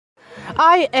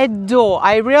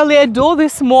I really adore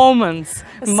these moments,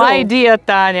 my dear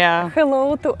Tanya.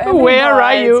 Hello to everybody. Where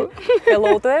are you?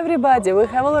 Hello to everybody. We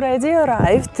have already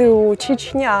arrived to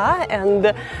Chechnya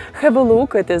and have a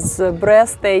look at this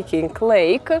breathtaking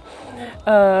lake.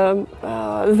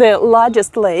 The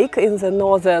largest lake in the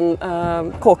northern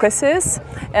Caucasus,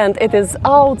 and it is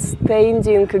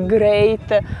outstanding, great,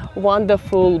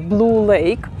 wonderful blue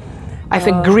lake. I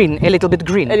think green, a little bit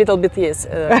green. A little bit, yes,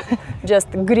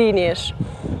 just greenish.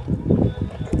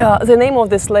 The name of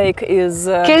this lake is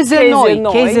Kezenoy.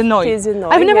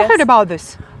 I've never heard about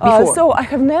this before. So I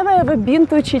have never ever been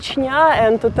to Chechnya,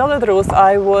 and to tell the truth,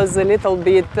 I was a little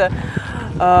bit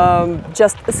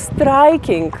just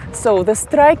striking. So the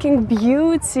striking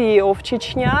beauty of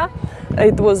Chechnya,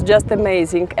 it was just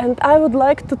amazing. And I would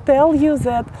like to tell you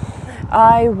that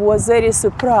I was very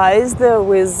surprised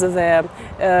with the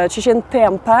Chechen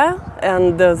temper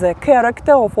and the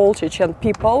character of all Chechen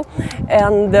people.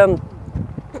 And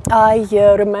I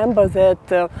remember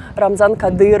that Ramzan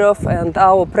Kadyrov and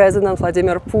our president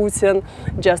Vladimir Putin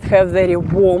just have very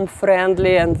warm,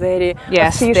 friendly, and very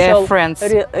official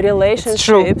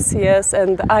relationships. Yes,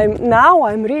 and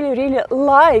I'm really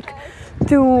like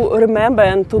to remember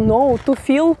and to know, to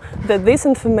feel that this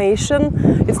information,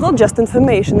 it's not just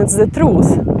information, it's the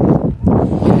truth.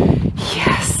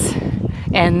 Yes,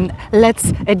 and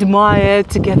let's admire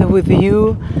together with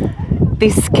you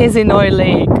this Kezenoy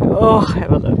lake. Oh,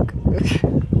 have a look.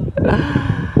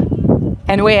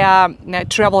 And we are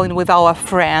traveling with our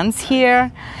friends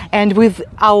here and with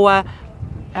our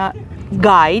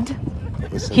guide.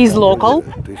 He's local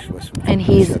and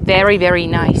he's very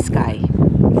nice guy.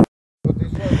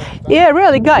 Yeah,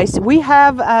 really, guys, we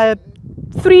have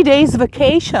 3 days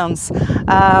vacations.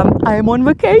 I am on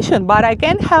vacation, but I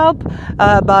can't help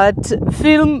but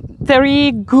film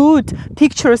very good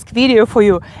picturesque video for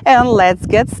you. And let's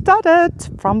get started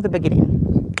from the beginning.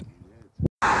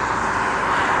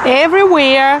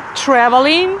 Everywhere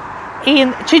traveling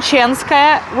in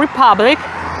Chechenskaya Republic,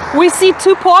 we see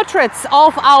two portraits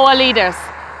of our leaders,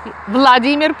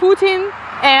 Vladimir Putin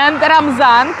and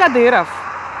Ramzan Kadyrov,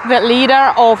 the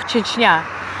leader of Chechnya.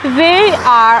 They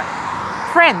are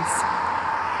friends,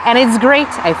 and it's great,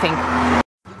 I think.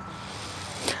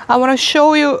 I want to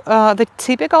show you the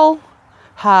typical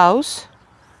house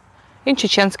in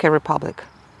Chechenskaya Republic.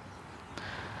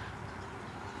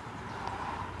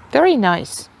 Very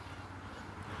nice.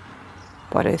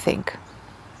 What do you think?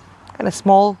 Kind of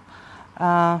small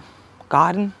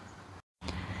garden.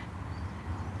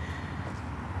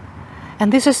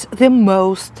 And this is the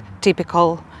most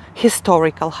typical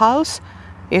historical house.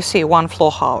 You see,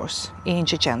 one-floor house in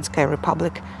Chechenskaya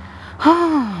Republic.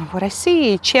 Ah, what I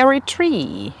see, cherry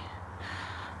tree.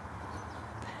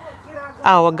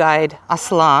 Our guide,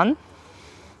 Aslan.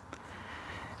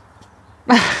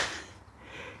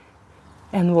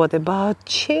 And what about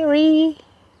cherry?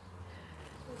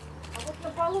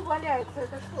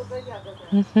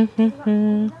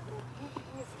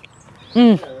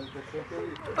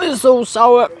 It's so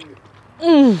sour.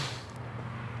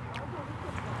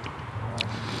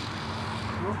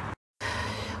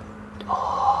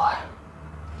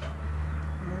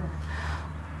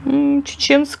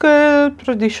 Chechenskaya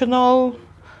traditional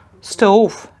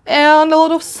stove and a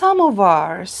lot of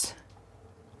samovars.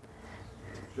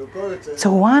 It's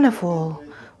a wonderful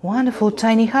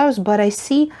tiny house, but I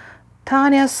see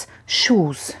Tanya's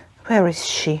shoes. Where is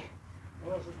she?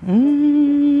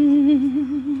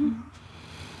 I'm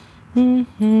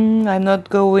not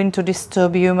going to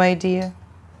disturb you, my dear.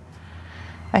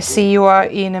 I see you are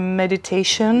in a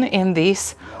meditation in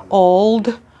this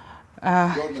old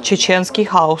Chechensky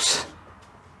house.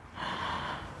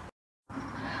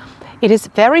 It is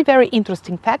very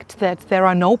interesting fact that there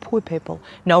are no poor people,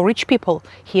 no rich people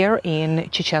here in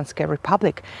Chechenskaya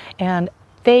Republic, and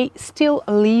they still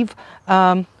live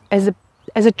as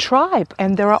a tribe,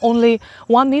 and there are only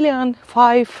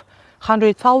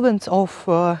 1,500,000 of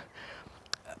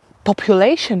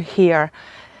population here,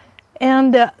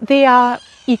 and they are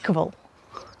equal.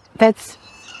 That's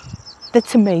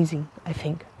amazing, I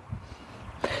think,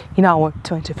 in our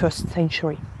 21st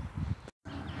century.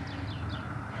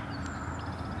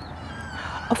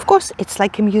 Of course, it's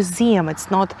like a museum. It's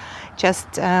not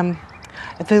just a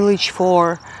village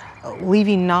for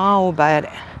living now, but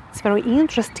it's very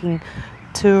interesting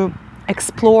to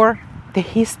explore the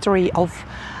history of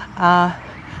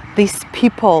these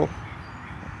people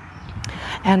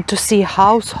and to see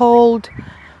household.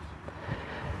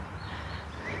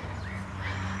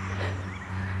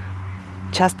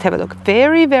 Just have a look.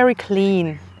 Very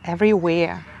clean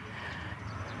everywhere.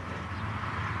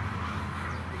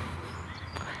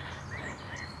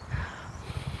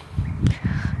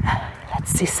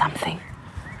 see something.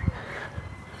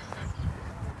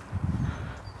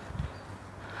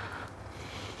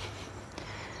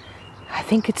 I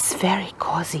think it's very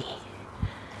cozy.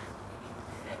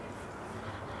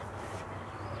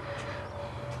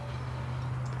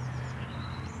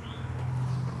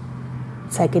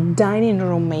 It's like a dining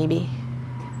room, maybe.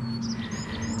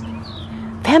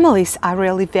 Families are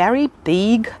really very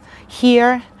big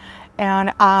here.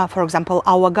 And for example,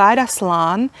 our guide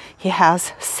Aslan, he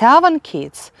has 7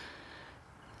 kids,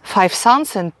 5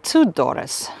 sons and 2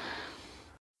 daughters.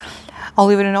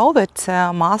 I'll even know that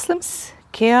Muslims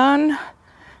can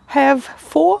have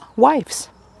 4 wives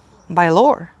by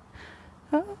law.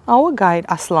 Our guide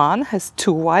Aslan has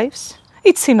 2 wives.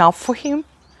 It's enough for him.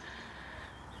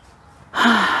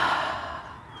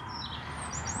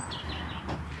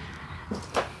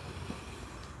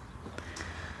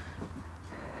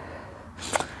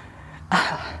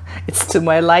 It's to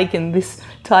my liking, this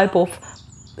type of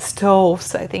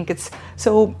stoves. I think it's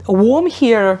so warm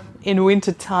here in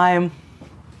winter time.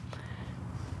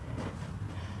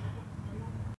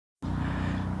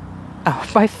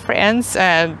 My friends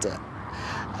and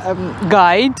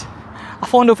guide are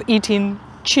fond of eating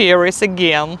cherries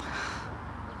again.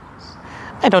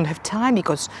 I don't have time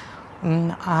because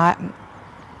I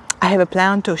have a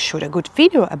plan to shoot a good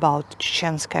video about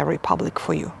Chechenskaya Republic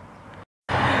for you.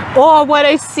 Oh, what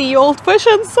I see,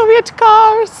 old-fashioned Soviet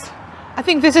cars. I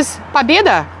think this is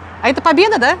Победа. А это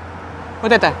Победа, да?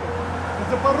 Вот это?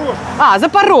 Запорожец. Ah,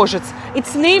 Запорожец.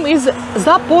 Its name is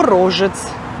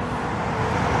Запорожец.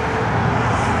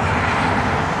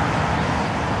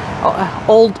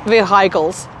 Old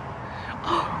vehicles.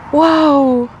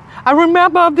 Wow, I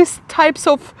remember these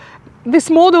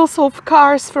models of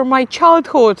cars from my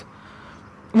childhood.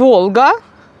 Volga.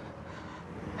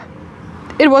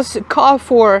 It was a car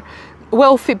for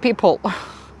wealthy people.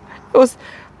 It was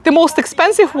the most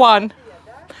expensive one.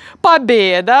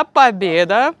 Победа,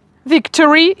 Победа,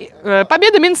 victory.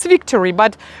 Победа means victory,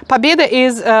 but Победа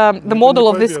is the model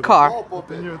of this car.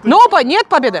 No, нет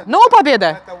Победа, no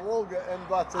Победа. Это Волга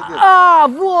М-29. Ah,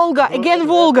 Volga, again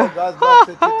Volga.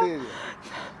 ГАЗ-24.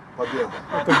 Победа.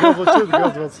 Это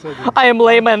ГАЗ-21. I am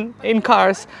layman in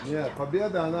cars. Нет,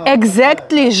 Победа, она...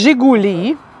 Exactly,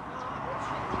 Жигули.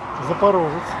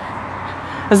 Запорожец.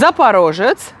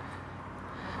 Запорожец.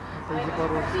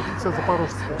 Все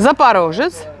запорожцы.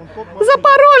 Запорожец.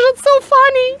 Запорожец, so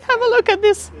funny. Have a look at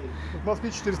this.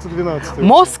 Москвич 412.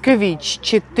 Москвич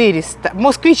 400.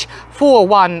 Москвич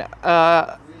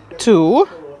 412.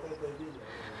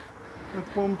 Это,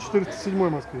 по-моему, 407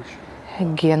 москвич.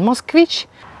 Again, Москвич.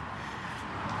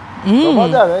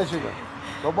 Свобода, Речика.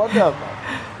 Свобода.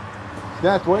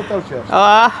 Снять твой торчаш.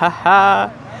 Ah,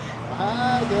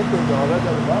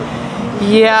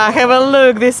 yeah, have a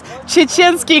look. These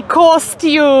Chechensky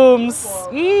costumes.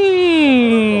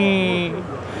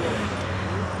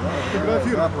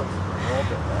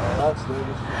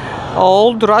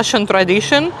 Old Russian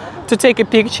tradition to take a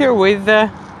picture with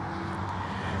the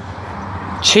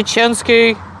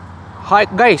Chechensky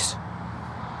guys.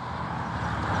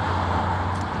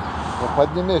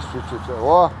 Поднимись чуть-чуть.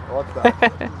 О, вот так.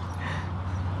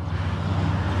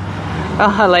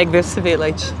 I like this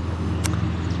village.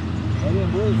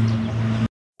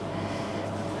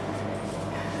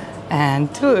 And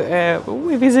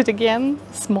we visit again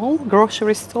small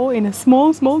grocery store in a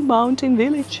small mountain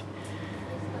village.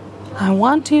 I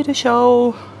want you to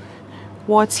show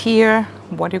what's here,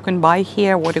 what you can buy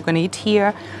here, what you can eat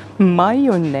here.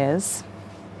 Mayonnaise,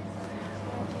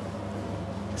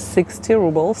 60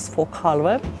 rubles for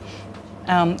halva.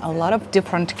 A lot of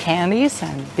different candies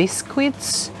and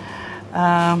biscuits.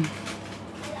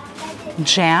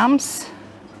 Jams,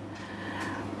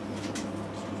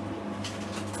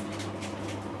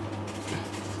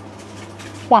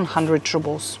 $100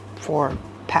 rubles for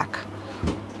pack,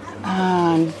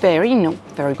 and very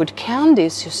good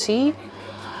candies, you see,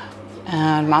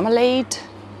 and marmalade,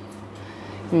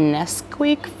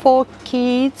 Nesquik for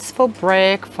kids for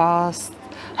breakfast,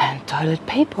 and toilet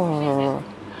paper.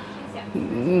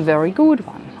 Very good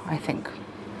one, I think.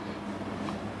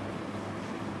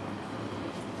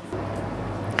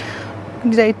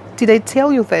 Did I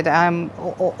tell you that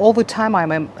all the time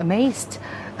I'm amazed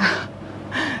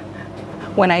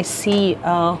when I see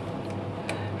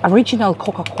original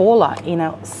Coca-Cola in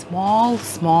a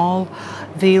small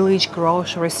village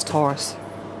grocery stores.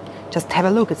 Just have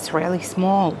a look, it's really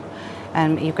small.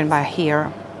 And you can buy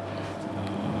here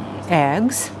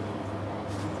eggs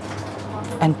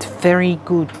and very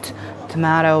good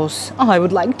tomatoes. Oh, I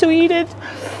would like to eat it.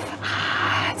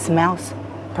 It smells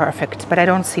perfect, but I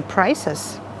don't see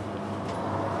prices.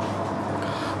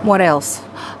 What else?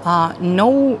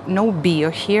 No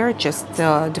beer here, just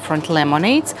different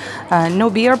lemonades. No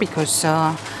beer because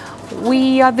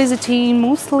we are visiting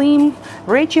Muslim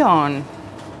region.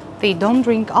 They don't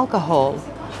drink alcohol.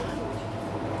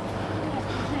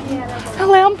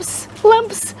 Lamps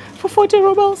for 40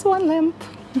 rubles, one lamp.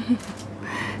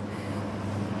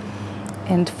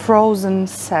 And frozen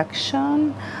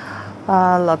section,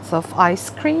 lots of ice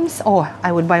creams. Oh,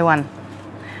 I would buy one.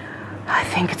 I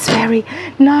think it's very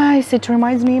nice. It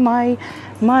reminds me my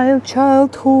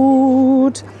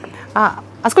childhood. А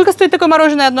сколько стоит такое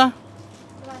мороженое одно?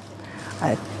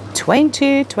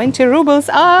 20 rubles.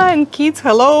 And kids,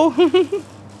 hello.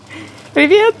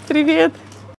 Привет.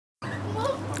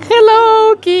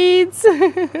 Hello, kids.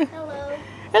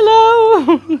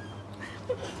 Hello.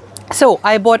 So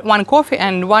I bought one coffee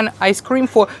and one ice cream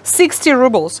for 60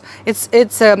 rubles. It's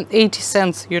 80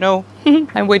 cents, you know.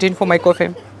 I'm waiting for my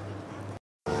coffee.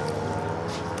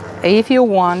 If you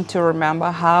want to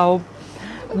remember how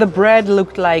the bread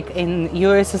looked like in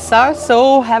USSR,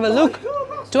 so have a look.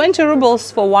 20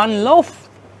 rubles for one loaf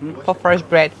for fresh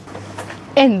bread.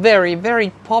 And very,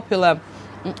 very popular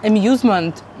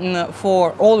amusement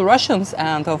for all Russians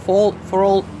and for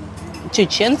all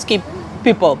Chechensky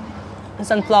people.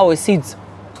 Sunflower seeds.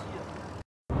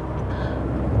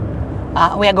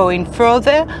 We are going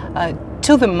further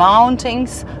to the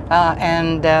mountains,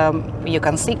 and you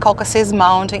can see Caucasus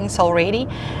Mountains already.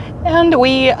 And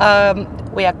we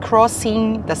are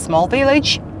crossing the small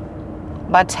village.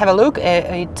 But have a look,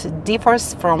 it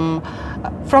differs from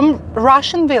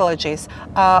Russian villages.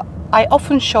 I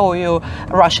often show you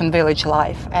Russian village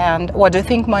life. And what do you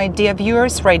think, my dear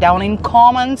viewers? Write down in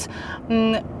comments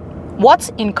what's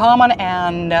in common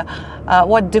and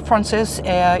what differences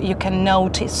you can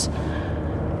notice.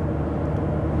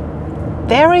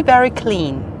 Very, very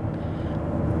clean.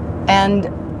 And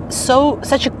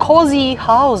such a cozy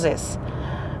houses.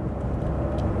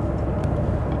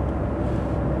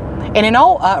 And you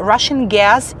know, Russian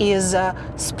gas is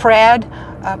spread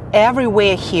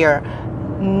everywhere here.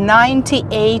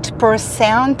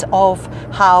 98% of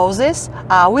houses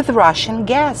are with Russian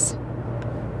gas.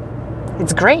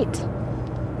 It's great.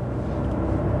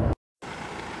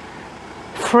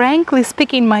 Frankly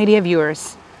speaking, my dear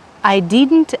viewers, I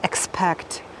didn't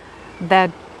expect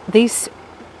that this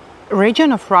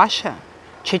region of Russia,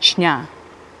 Chechnya,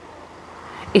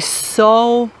 is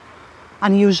so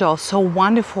unusual, so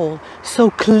wonderful, so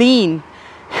clean,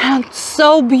 and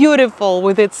so beautiful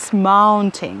with its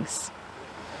mountains.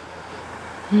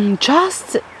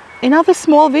 Just another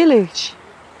small village.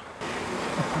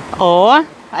 Oh,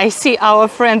 I see our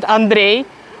friend Andrei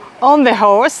on the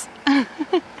horse.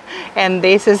 And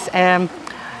this is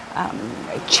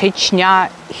Chechnya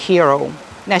hero,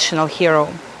 national hero.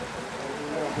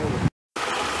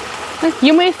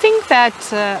 You may think that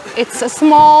it's a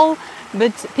small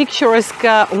but picturesque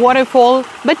waterfall,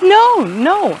 but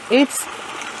no, it's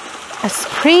a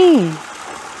spring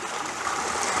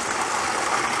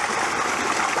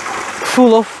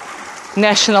full of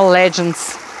national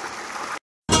legends.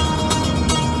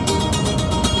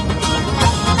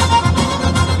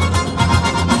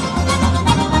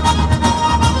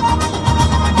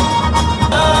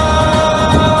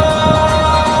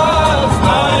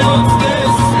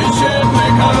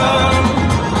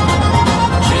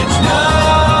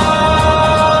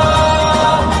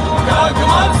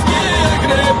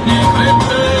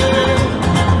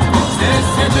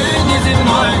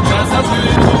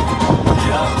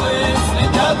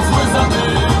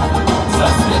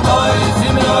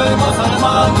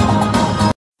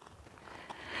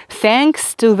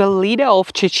 Thanks to the leader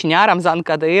of Chechnya, Ramzan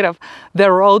Kadyrov,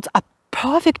 the roads are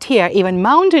perfect here, even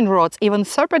mountain roads, even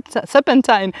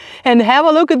serpentine. And have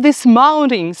a look at these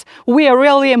mountains. We are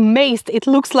really amazed. It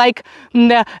looks like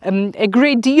a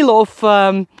great deal of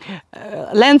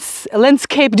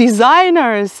landscape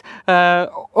designers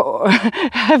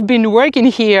have been working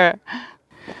here.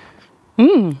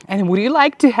 And would you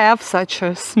like to have such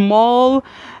a small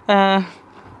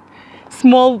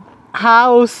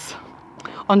house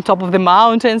on top of the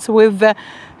mountains with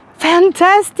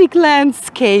fantastic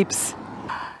landscapes?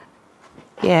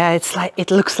 Yeah,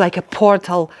 it looks like a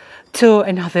portal to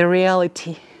another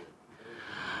reality.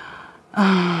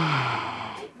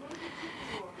 I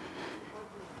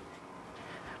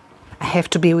have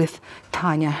to be with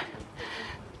Tanya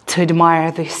to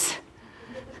admire this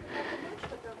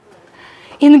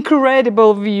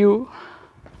incredible view.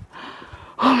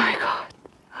 Oh my God.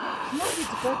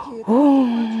 Oh.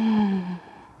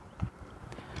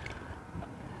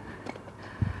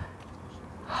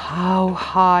 How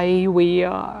high we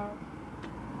are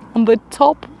on the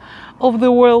top of the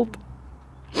world.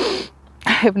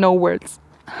 have no words.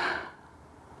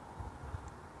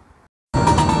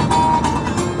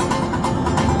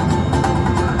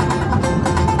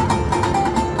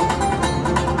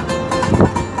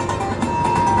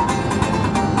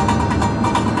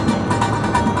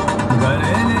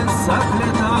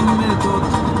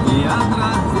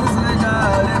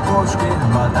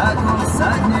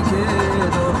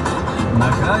 На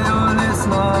краю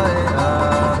лесной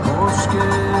опушки.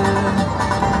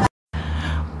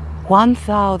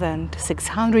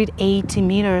 1,680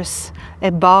 meters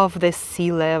above the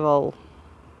sea level.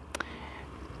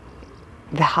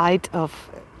 The height of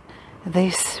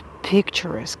this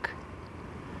picturesque,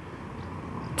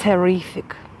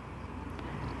 terrific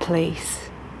place.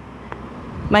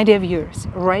 My dear viewers,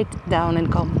 write down in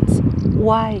comments,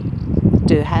 why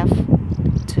do you have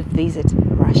to visit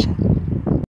Russia?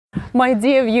 My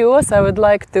dear viewers, I would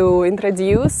like to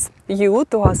introduce you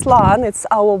to Ruslan. It's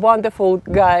our wonderful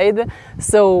guide.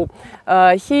 So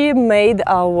he made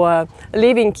our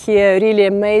living here really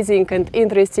amazing and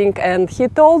interesting, and he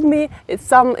told me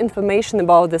some information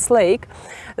about this lake.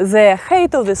 The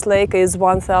height of this lake is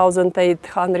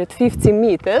 1,850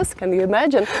 meters. Can you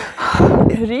imagine?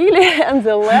 Really? And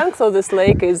the length of this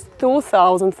lake is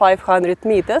 2,500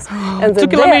 meters. And the 2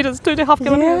 kilometers, 2.5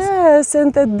 kilometers. Yes,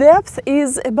 and the depth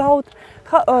is about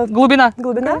Глубина.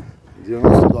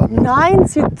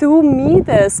 92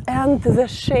 meters, and the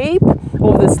shape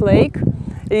of this lake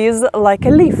is like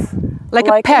a leaf. Like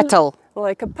a petal.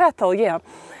 Like a petal, yeah.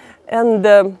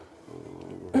 And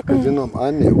В Кадином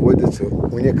Анне водится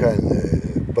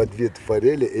уникальный подвид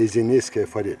форели, эзинейская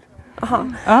форель.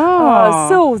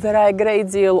 So there are a great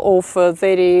deal of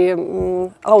very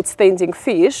outstanding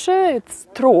fish. It's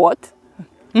trout.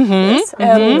 Yes,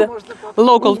 and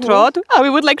Local trout. We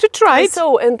would like to try it.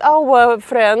 so, and our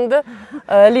friend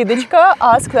Lidочка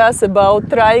asked us about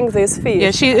trying this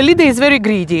fish. Yeah, Lida is very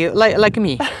greedy, like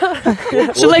me.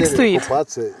 She likes to eat.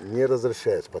 Купаться не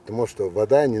разрешается, потому что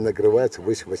вода не нагревается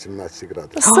выше 18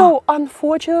 градусов. So,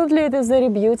 unfortunately, it is very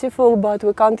beautiful, but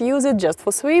we can't use it just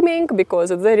for swimming because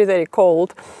it's very, very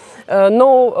cold.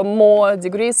 No more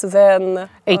degrees than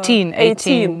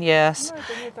 18, yes.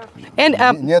 And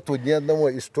Нету ни одного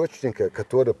источника,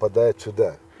 который падает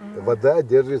сюда. Вода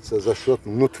держится за счет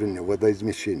внутреннего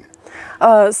водоизмещения.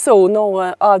 So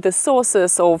no other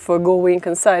sources of going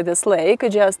inside this lake,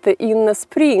 just in the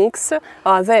springs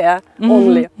are there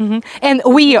only. and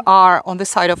we are on the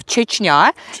side of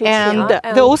Chechnya, and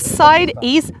those side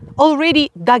is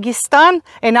already Dagestan,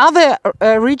 another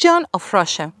region of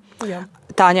Russia. Yeah.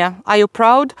 Tanya, are you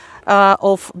proud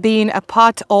of being a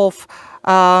part of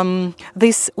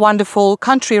this wonderful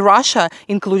country, Russia,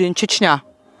 including Chechnya?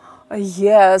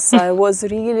 Yes, I was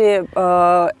really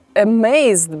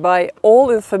amazed by all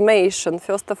information.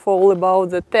 First of all, about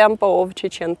the tempo of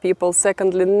Chechen people,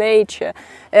 secondly, nature.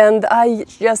 And I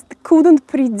just couldn't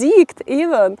predict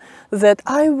even that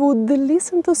I would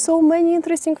listen to so many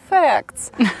interesting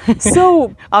facts.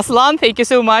 So, Aslan, thank you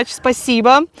so much.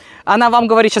 Спасибо. Она вам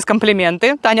говорит сейчас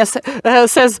комплименты. Tanya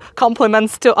says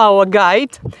compliments to our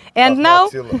guide. And now...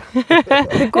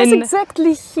 because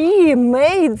exactly he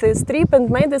made this trip and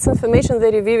made this information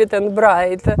very vivid and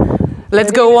bright.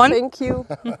 Let's go on. Thank you.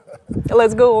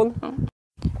 Let's go on.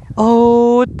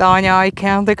 Oh, Tanya, I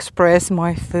can't express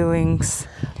my feelings.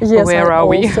 Yes, Where I are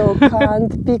we? also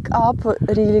can't pick up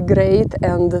really great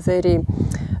and very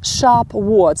sharp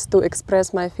words to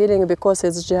express my feeling because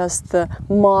it's just a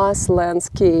mass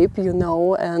landscape, you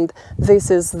know, and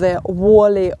this is the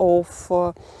valley of,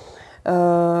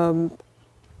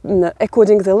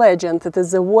 according to the legend, it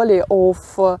is the valley of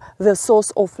the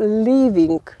source of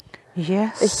living.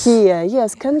 Yes. Here,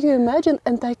 yes, can you imagine?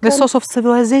 And I can The source of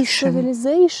civilization.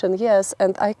 civilization, yes,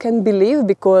 and I can believe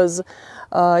because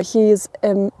he is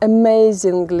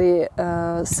amazingly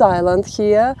silent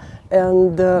here,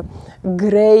 and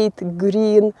great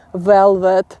green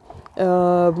velvet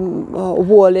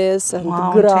valleys and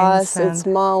Mountains grass, it's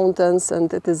mountains,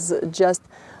 and it is just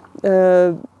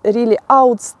really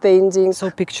outstanding So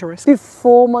picturesque.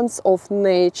 performance of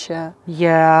nature.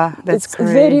 Yeah, that's It's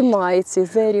great. very mighty,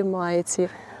 very mighty.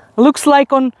 Looks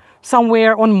like on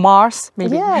somewhere on Mars,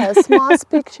 maybe. Yes, Mars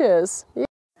pictures.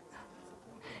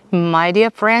 My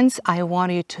dear friends, I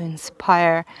want you to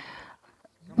inspire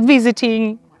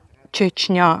visiting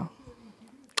Chechnya.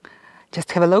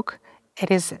 Just have a look.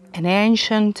 It is an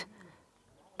ancient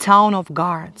town of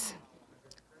guards.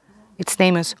 Its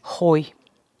name is Hoy.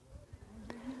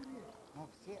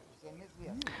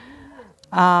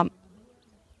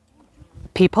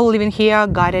 People living here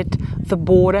guarded the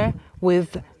border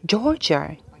with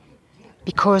Georgia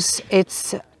because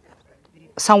it's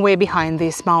somewhere behind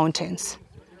these mountains.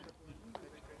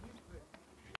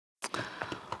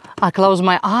 I close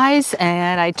my eyes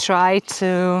and I try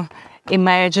to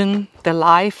imagine the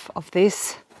life of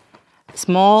this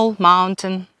small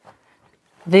mountain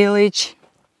village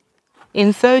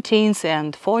in 13th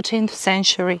and 14th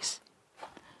centuries.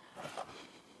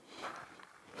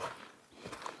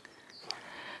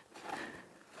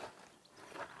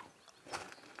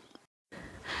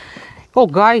 Oh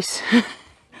guys,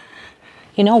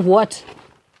 you know what?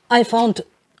 I found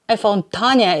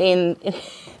Tanya in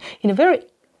a very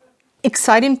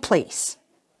exciting place.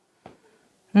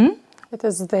 It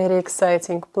is a very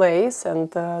exciting place,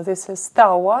 and this is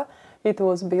tower. It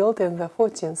was built in the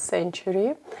 14th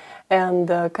century, and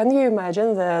can you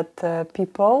imagine that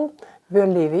people were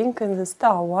living in this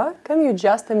tower? Can you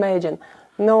just imagine?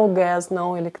 No gas,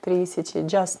 no electricity,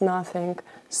 just nothing,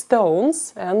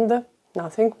 stones and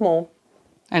nothing more.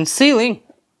 And ceiling.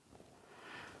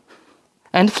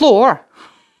 And floor.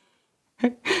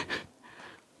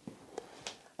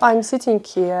 I'm sitting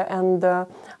here and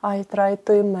I try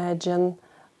to imagine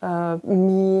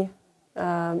me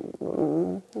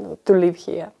to live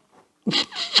here.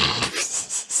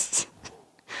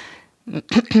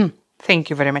 Thank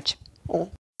you very much.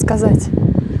 Сказать.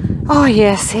 Oh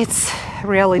yes, it's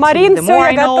reality. Марин, The всё, more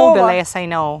я I know, the готова. less I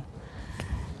know.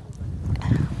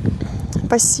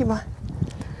 Спасибо.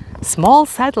 Small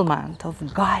settlement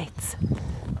of guides.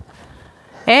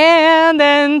 And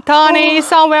then Tony is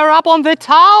somewhere up on the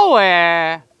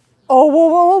tower. Oh, whoa,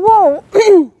 whoa, whoa,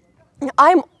 whoa.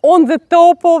 I'm on the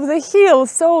top of the hill,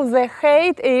 so the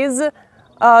height is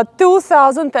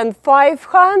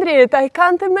 2,500. I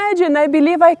can't imagine. I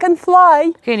believe I can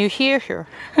fly. Can you hear her?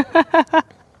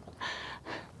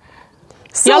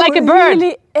 So You're like a bird.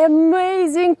 Really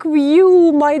amazing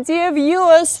view, my dear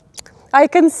viewers. I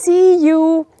can see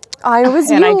you. I'm with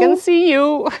And you. I can see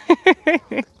you.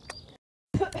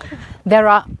 There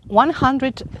are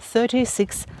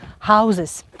 136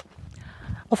 houses.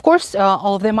 Of course,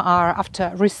 all of them are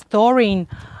after restoring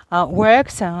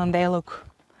works, and they look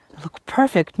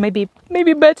perfect. Maybe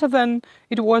better than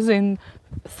it was in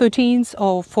 13th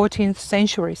or 14th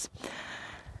centuries.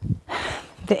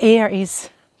 The air is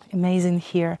amazing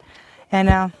here, and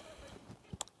I'm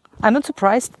not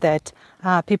surprised that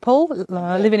people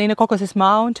living in the Caucasus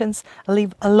Mountains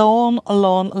live a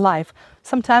long life,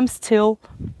 sometimes till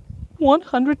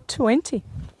 120.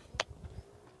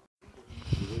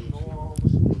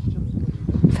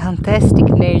 Fantastic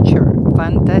nature,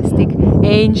 fantastic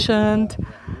ancient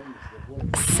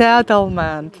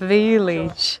settlement,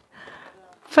 village,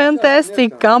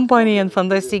 fantastic company and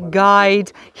fantastic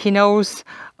guide. He knows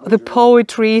the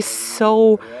poetry,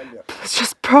 so it's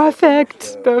just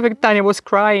perfect. Perfect. Tanya was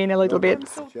crying a little bit.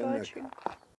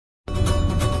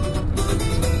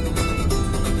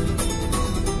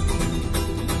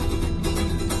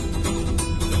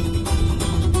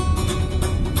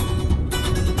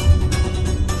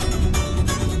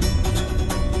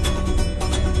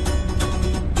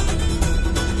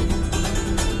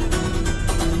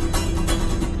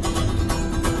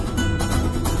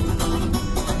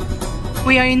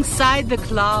 We are inside the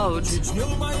clouds.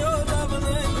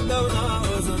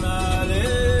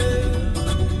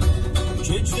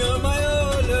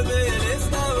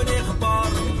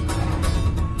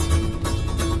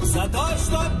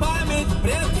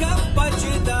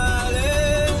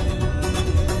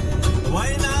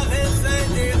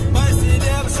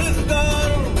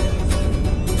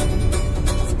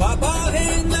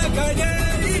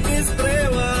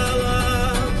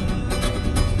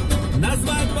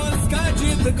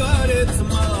 Горец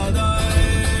молодой,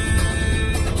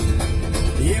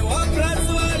 его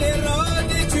прозвали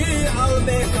родичи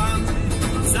Албекан,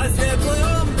 со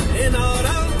светлым и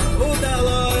нором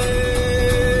удалой.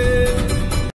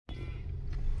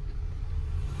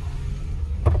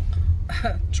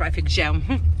 Traffic jam.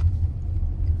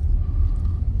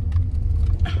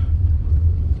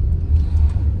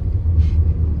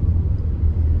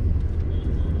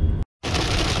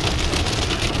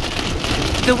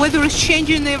 The weather is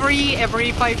changing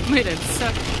every 5 minutes.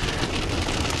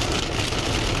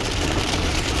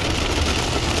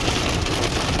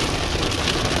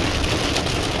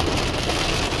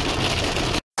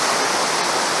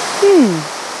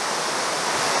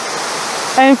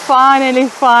 And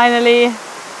finally,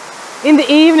 in the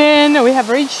evening, we have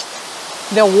reached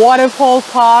the waterfall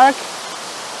park.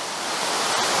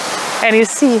 And you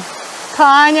see,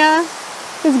 Tanya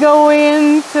is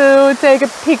going to take a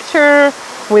picture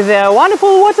with a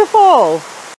wonderful waterfall.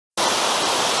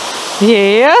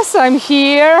 Yes, I'm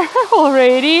here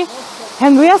already.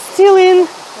 And we are still in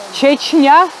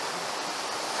Chechnya.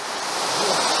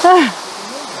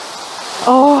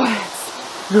 Oh,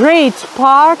 it's great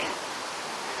park.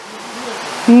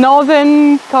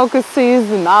 Northern Caucasus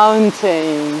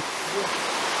Mountains.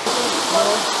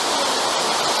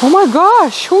 Oh my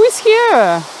gosh, who is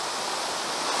here?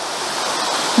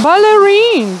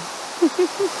 Ballerine.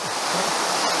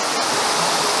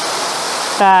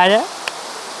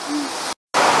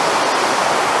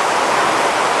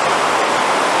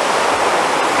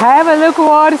 Have a look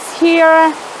what's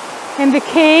here in the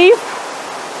cave.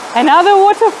 Another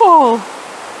waterfall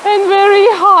and very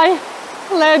high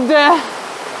ladder.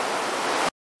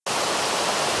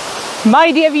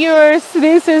 My dear viewers,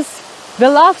 this is the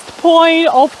last point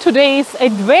of today's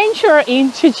adventure in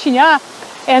Chechnya,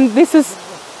 and this is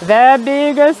the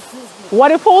biggest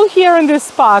waterfall here in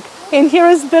this park. And here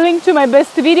is the link to my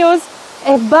best videos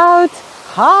about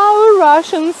how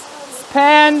Russians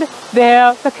spend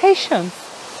their vacations.